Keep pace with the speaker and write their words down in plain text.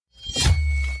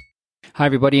Hi,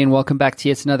 everybody, and welcome back to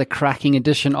yet another cracking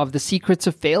edition of the Secrets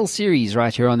of Fail series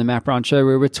right here on the Map Round Show,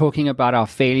 where we're talking about our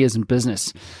failures in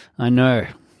business. I know.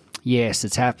 Yes,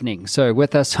 it's happening. So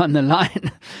with us on the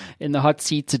line in the hot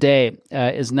seat today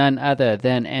is none other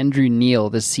than Andrew Neal,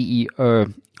 the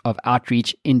CEO of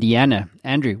Outreach Indiana.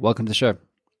 Andrew, welcome to the show.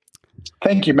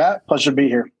 Thank you, Matt. Pleasure to be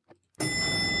here.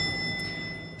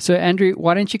 So, Andrew,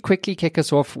 why don't you quickly kick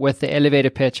us off with the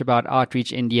elevator pitch about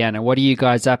Outreach Indiana? What are you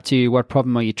guys up to? What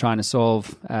problem are you trying to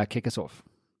solve? Kick us off.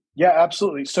 Yeah,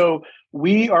 absolutely. So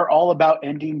we are all about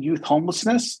ending youth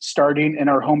homelessness, starting in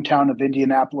our hometown of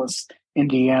Indianapolis,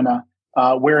 Indiana,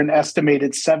 where an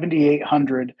estimated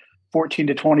 7,800 14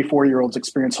 to 24-year-olds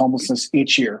experience homelessness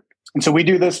each year. And so we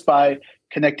do this by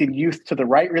connecting youth to the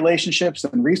right relationships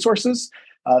and resources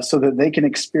so that they can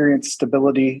experience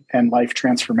stability and life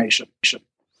transformation.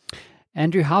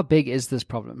 Andrew, how big is this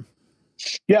problem?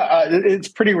 Yeah, it's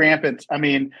pretty rampant. I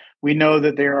mean, we know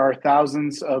that there are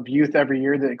thousands of youth every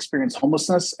year that experience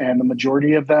homelessness, and the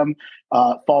majority of them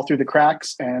fall through the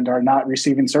cracks and are not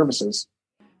receiving services.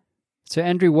 So,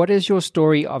 Andrew, what is your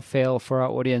story of fail for our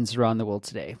audience around the world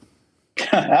today?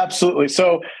 Absolutely.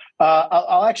 So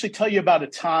I'll actually tell you about a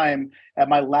time at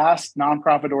my last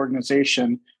nonprofit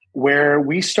organization where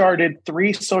we started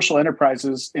 3 social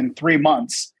enterprises in 3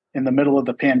 months in the middle of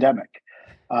the pandemic.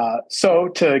 So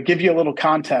to give you a little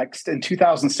context, in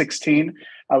 2016,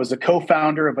 I was a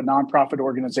co-founder of a nonprofit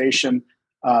organization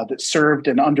that served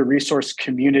an under-resourced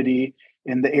community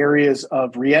in the areas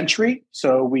of reentry.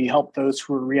 So we helped those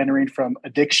who were reentering from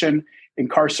addiction,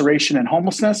 incarceration, and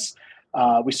homelessness.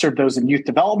 We served those in youth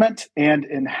development and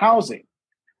in housing.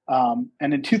 And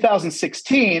in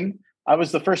 2016, I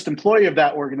was the first employee of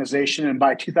that organization. And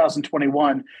by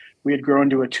 2021, we had grown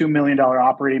to a $2 million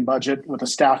operating budget with a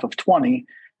staff of 20.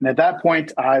 And at that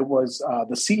point, I was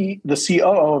the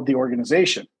COO of the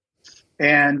organization.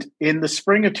 And in the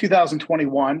spring of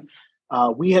 2021,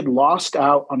 we had lost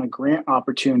out on a grant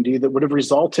opportunity that would have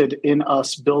resulted in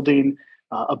us building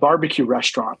a barbecue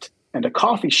restaurant and a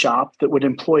coffee shop that would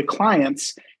employ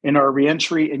clients in our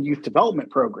reentry and youth development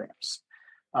programs.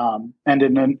 And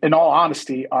in all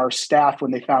honesty, our staff,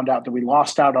 when they found out that we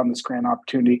lost out on this grant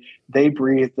opportunity, they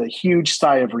breathed a huge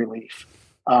sigh of relief.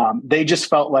 They just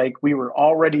felt like we were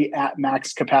already at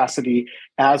max capacity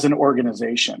as an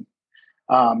organization.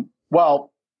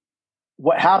 Well,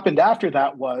 what happened after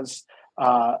that was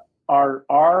our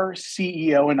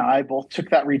CEO and I both took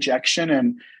that rejection,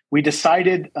 and we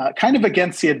decided, kind of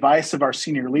against the advice of our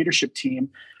senior leadership team,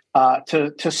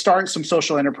 to start some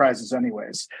social enterprises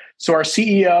anyways. So our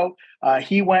CEO,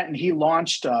 he went and he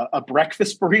launched a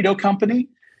breakfast burrito company.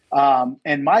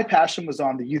 And my passion was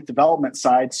on the youth development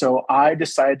side. So I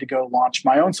decided to go launch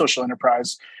my own social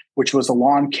enterprise, which was a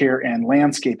lawn care and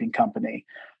landscaping company.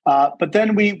 But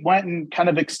then we went and kind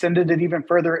of extended it even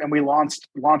further, and we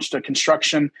launched a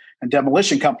construction and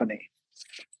demolition company.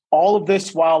 All of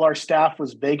this while our staff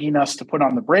was begging us to put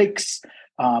on the brakes.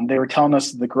 They were telling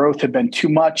us that the growth had been too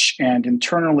much, and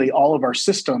internally all of our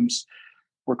systems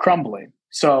were crumbling.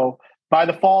 So by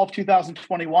the fall of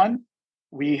 2021,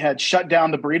 we had shut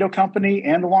down the burrito company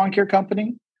and the lawn care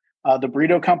company. The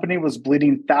burrito company was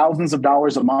bleeding thousands of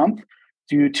dollars a month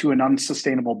due to an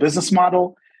unsustainable business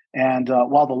model. And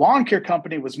while the lawn care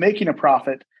company was making a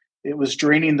profit, it was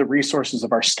draining the resources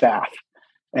of our staff.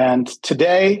 And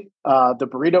today, the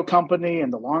burrito company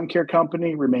and the lawn care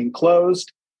company remain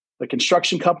closed. The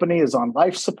construction company is on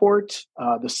life support.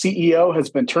 The CEO has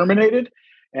been terminated,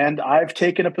 and I've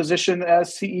taken a position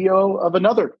as CEO of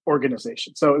another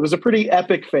organization. So it was a pretty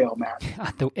epic fail, Matt.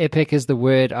 The epic is the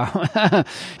word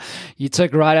you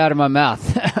took right out of my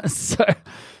mouth.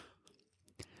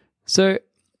 So,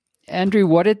 Andrew,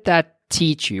 what did that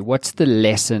teach you? What's the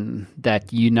lesson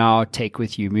that you now take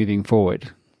with you moving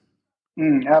forward?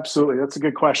 Absolutely. That's a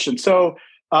good question. So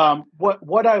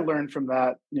what I learned from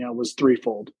that, was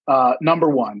threefold. Number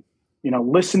one,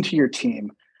 listen to your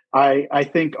team. I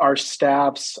think our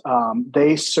staffs,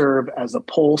 they serve as a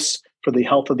pulse for the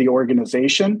health of the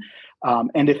organization.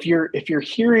 And if you're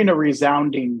hearing a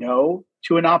resounding no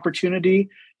to an opportunity,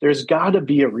 there's got to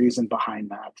be a reason behind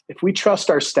that. If we trust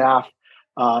our staff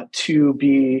to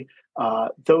be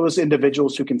those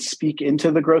individuals who can speak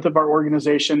into the growth of our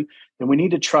organization, then we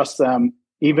need to trust them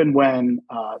even when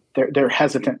they're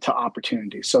hesitant to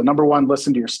opportunities. So number one,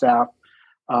 listen to your staff.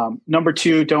 Number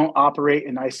two, don't operate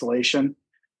in isolation.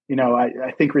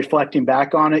 I think reflecting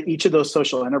back on it, each of those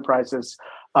social enterprises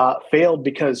failed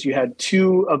because you had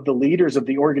two of the leaders of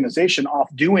the organization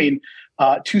off doing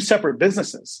two separate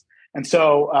businesses. And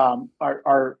so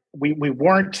we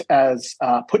weren't as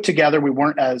put together, we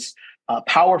weren't as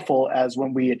powerful as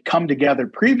when we had come together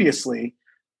previously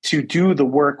to do the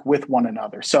work with one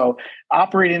another. So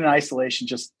operating in isolation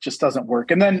just doesn't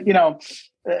work. And then,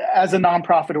 as a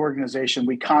nonprofit organization,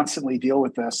 we constantly deal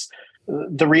with this.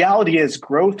 The reality is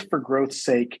growth for growth's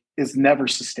sake is never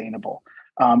sustainable.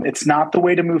 It's not the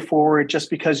way to move forward.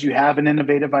 Just because you have an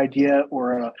innovative idea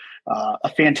or a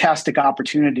fantastic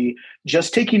opportunity,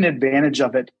 just taking advantage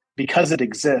of it because it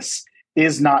exists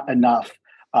is not enough.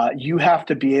 You have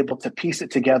to be able to piece it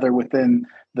together within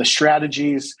the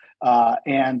strategies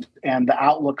and the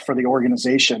outlook for the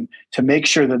organization to make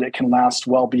sure that it can last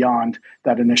well beyond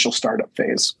that initial startup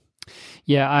phase.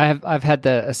 Yeah, I've had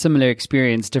a similar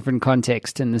experience, different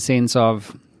context in the sense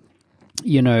of,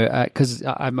 because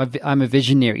I'm a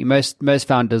visionary. Most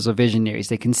founders are visionaries.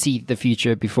 They can see the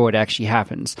future before it actually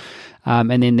happens,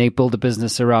 and then they build a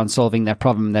business around solving that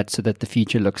problem so that the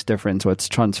future looks different, or it's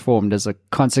transformed as a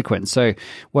consequence. So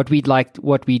what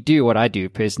I do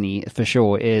personally for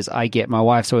sure is my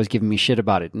wife's always giving me shit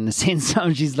about it in the sense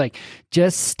of she's like,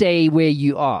 just stay where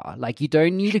you are. Like, you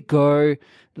don't need to go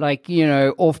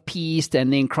off piste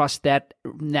and then cross that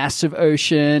massive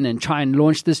ocean and try and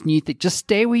launch this new thing. Just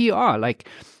stay where you are. Like,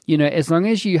 as long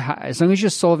as you're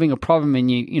solving a problem and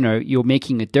you're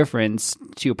making a difference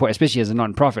to your point, especially as a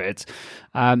nonprofit,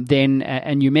 then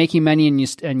and you're making money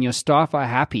and your staff are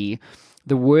happy.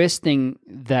 The worst thing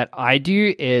that I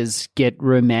do is get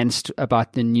romanced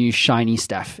about the new shiny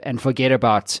stuff and forget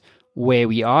about where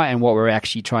we are and what we're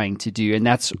actually trying to do. And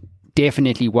that's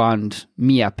definitely wound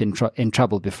me up in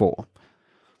trouble before.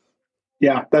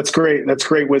 Yeah, that's great. That's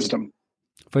great wisdom.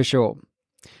 For sure.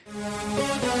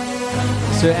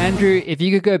 So Andrew, if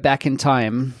you could go back in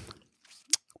time,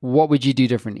 what would you do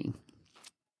differently?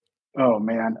 Oh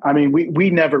man. I mean, we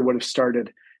never would have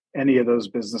started any of those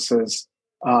businesses.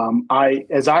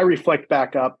 As I reflect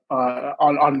back up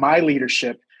on my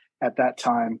leadership at that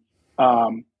time,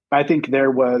 I think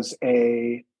there was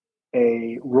a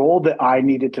role that I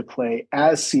needed to play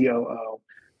as COO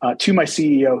to my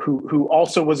CEO, who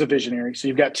also was a visionary. So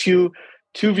you've got two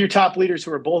of your top leaders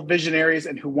who are both visionaries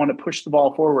and who want to push the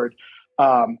ball forward.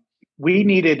 We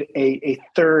needed a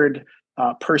third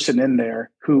person in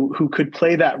there who could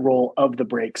play that role of the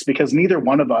brakes, because neither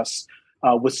one of us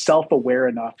was self-aware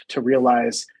enough to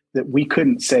realize that we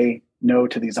couldn't say no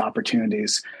to these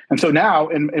opportunities. And so now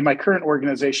in my current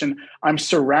organization, I'm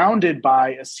surrounded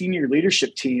by a senior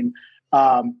leadership team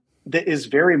that is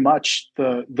very much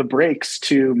the brakes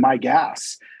to my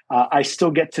gas. I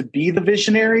still get to be the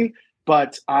visionary,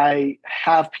 but I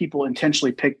have people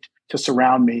intentionally picked to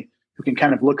surround me who can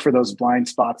kind of look for those blind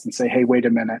spots and say, hey, wait a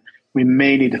minute, we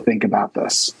may need to think about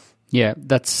this. Yeah,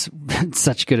 that's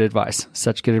such good advice.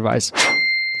 Such good advice.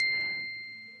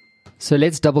 So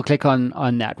let's double click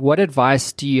on that. What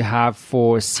advice do you have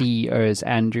for CEOs,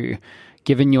 Andrew?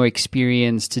 Given your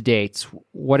experience to date,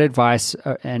 what advice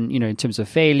and in terms of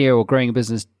failure or growing a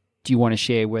business do you want to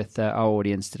share with our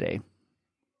audience today?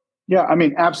 Yeah, I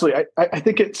mean, absolutely. I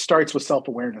think it starts with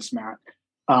self-awareness, Matt.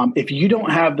 If you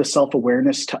don't have the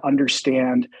self-awareness to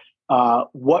understand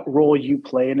what role you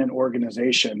play in an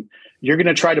organization, you're going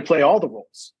to try to play all the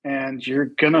roles and you're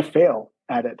going to fail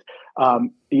at it.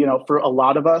 For a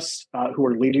lot of us who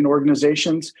are leading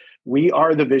organizations, we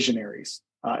are the visionaries.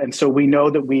 And so we know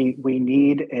that we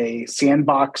need a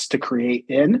sandbox to create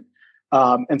in.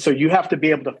 And so you have to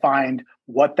be able to find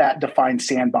what that defined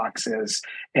sandbox is.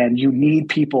 And you need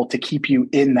people to keep you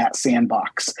in that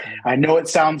sandbox. I know it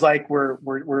sounds like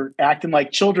we're acting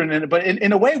like children in it, but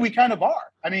in a way we kind of are.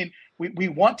 I mean, we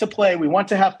want to play, we want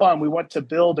to have fun, we want to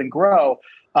build and grow,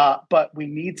 but we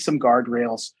need some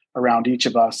guardrails around each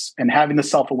of us, and having the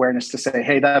self-awareness to say,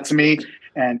 hey, that's me.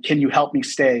 And can you help me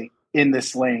stay in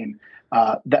this lane?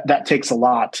 That takes a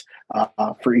lot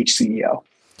for each CEO.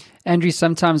 Andrew,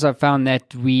 sometimes I've found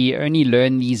that we only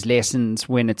learn these lessons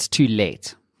when it's too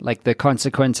late, like the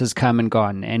consequences come and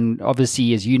gone. And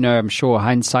obviously, as you know, I'm sure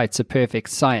hindsight's a perfect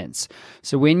science.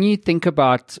 So when you think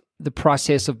about the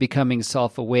process of becoming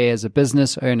self-aware as a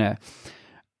business owner,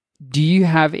 do you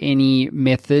have any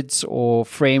methods or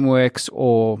frameworks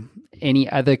or any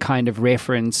other kind of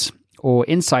reference or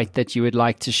insight that you would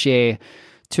like to share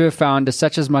to a founder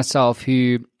such as myself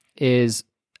who is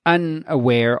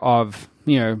unaware of,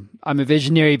 I'm a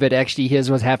visionary, but actually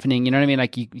here's what's happening. You know what I mean?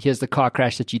 Like here's the car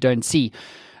crash that you don't see.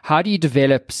 How do you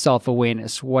develop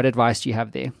self-awareness? What advice do you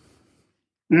have there?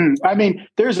 I mean,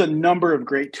 there's a number of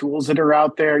great tools that are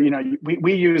out there.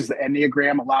 We use the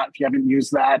Enneagram a lot. If you haven't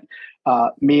used that,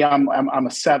 I'm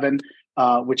a 7,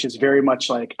 which is very much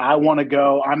like I want to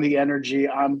go. I'm the energy.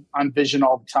 I'm vision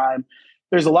all the time.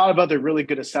 There's a lot of other really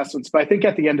good assessments, but I think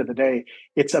at the end of the day,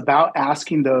 it's about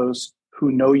asking those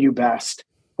who know you best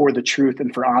for the truth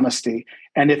and for honesty.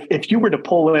 And if you were to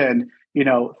pull in,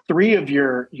 three of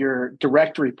your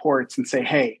direct reports and say,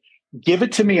 hey, give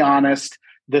it to me honest.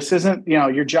 This isn't,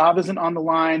 your job isn't on the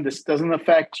line. This doesn't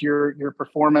affect your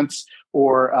performance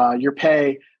or your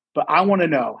pay, but I want to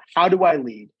know, how do I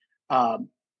lead?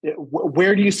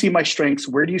 Where do you see my strengths?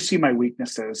 Where do you see my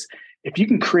weaknesses? If you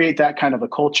can create that kind of a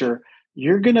culture,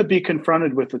 you're going to be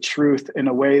confronted with the truth in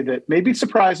a way that may be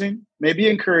surprising, may be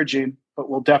encouraging, but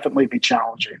will definitely be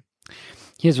challenging.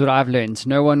 Here's what I've learned.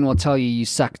 No one will tell you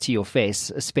suck to your face,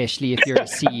 especially if you're a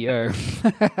CEO.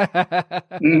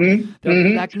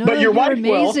 Like, no, but you're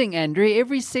amazing, Andrew.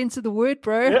 Every sense of the word,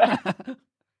 bro. Yeah.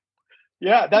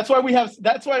 Yeah, that's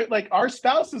why like our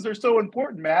spouses are so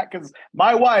important, Matt, because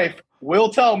my wife will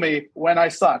tell me when I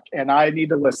suck and I need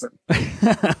to listen.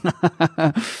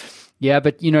 Yeah,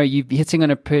 but you're hitting on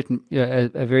a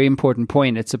very important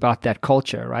point. It's about that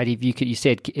culture, right? You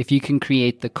said if you can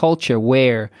create the culture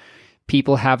where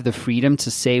people have the freedom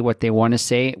to say what they want to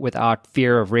say without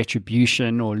fear of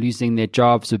retribution or losing their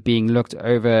jobs or being looked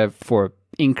over for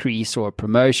increase or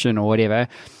promotion or whatever,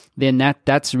 then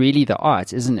that's really the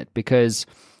art, isn't it? Because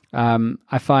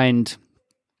I find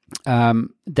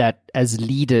that as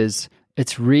leaders,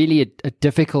 it's really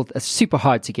it's super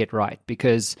hard to get right,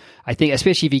 because I think,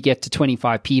 especially if you get to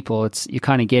 25 people, you're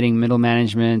kind of getting middle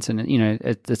management, and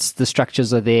it's the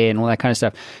structures are there and all that kind of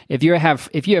stuff. If you have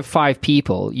 5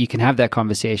 people, you can have that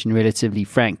conversation relatively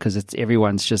frank, because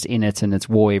everyone's just in it and it's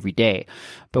war every day.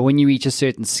 But when you reach a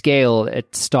certain scale,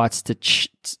 it starts to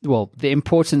the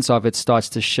importance of it starts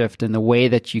to shift in the way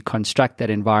that you construct that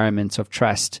environment of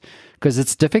trust, because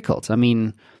it's difficult. I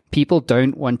mean, people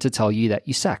don't want to tell you that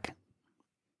you suck.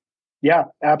 Yeah,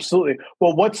 absolutely.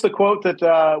 Well, what's the quote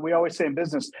that we always say in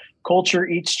business? Culture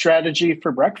eats strategy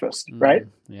for breakfast, right?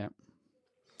 Yeah.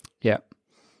 Yeah.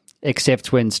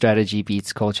 Except when strategy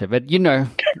beats culture. But, yeah,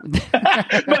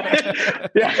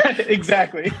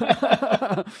 exactly.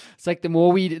 It's like the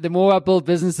more I build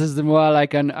businesses, the more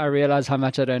I realize how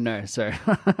much I don't know. So,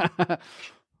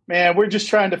 man, we're just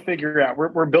trying to figure out.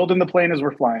 We're building the plane as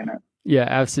we're flying it. Yeah,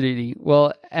 absolutely.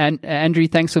 Well, and Andrew,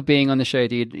 thanks for being on the show,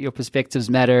 dude. Your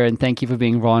perspectives matter, and thank you for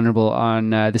being vulnerable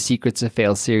on the Secrets of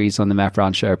Fail series on the Matt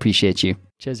Brown Show. I appreciate you.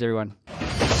 Cheers, everyone.